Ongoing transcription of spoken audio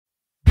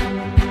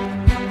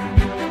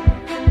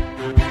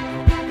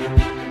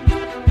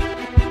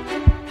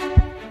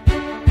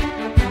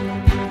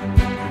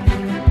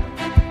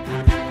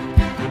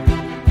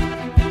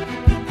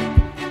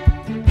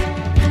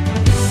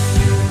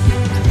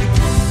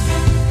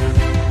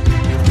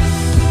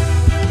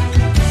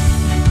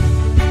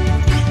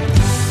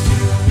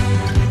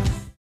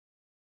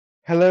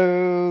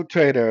Hello,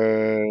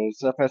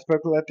 traders. FX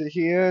Pip Collector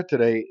here.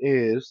 Today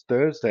is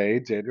Thursday,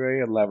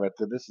 January 11th,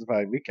 and this is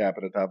my recap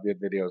of the top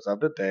videos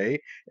of the day.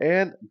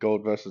 And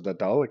gold versus the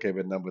dollar came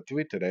in number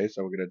 3 today,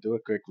 so we're going to do a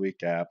quick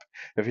recap.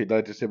 If you'd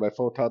like to see my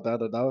full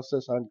top-down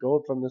analysis on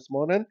gold from this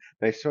morning,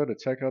 make sure to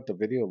check out the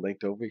video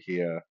linked over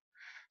here.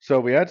 So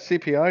we had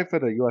CPI for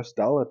the US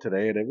dollar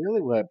today, and it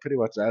really went pretty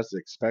much as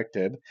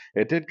expected.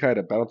 It did kind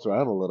of bounce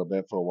around a little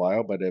bit for a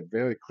while, but it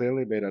very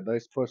clearly made a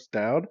nice push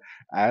down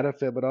at a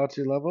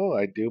Fibonacci level.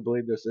 I do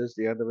believe this is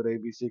the end of an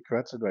ABC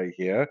correction right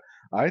here.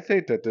 I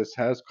think that this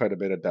has quite a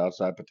bit of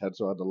downside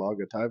potential on the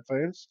longer time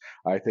frames.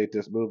 I think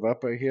this move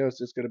up right here is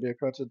just going to be a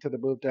correction to the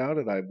move down,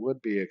 and I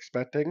would be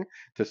expecting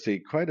to see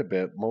quite a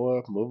bit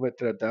more movement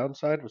to the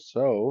downside.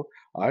 So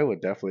I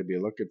would definitely be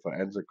looking for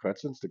ends and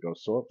corrections to go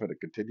short for the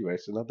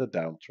continuation of the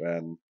downtrend.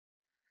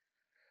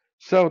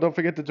 So don't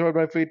forget to join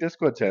my free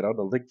Discord channel.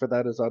 The link for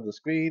that is on the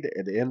screen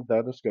and in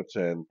the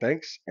description.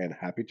 Thanks and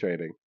happy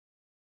trading.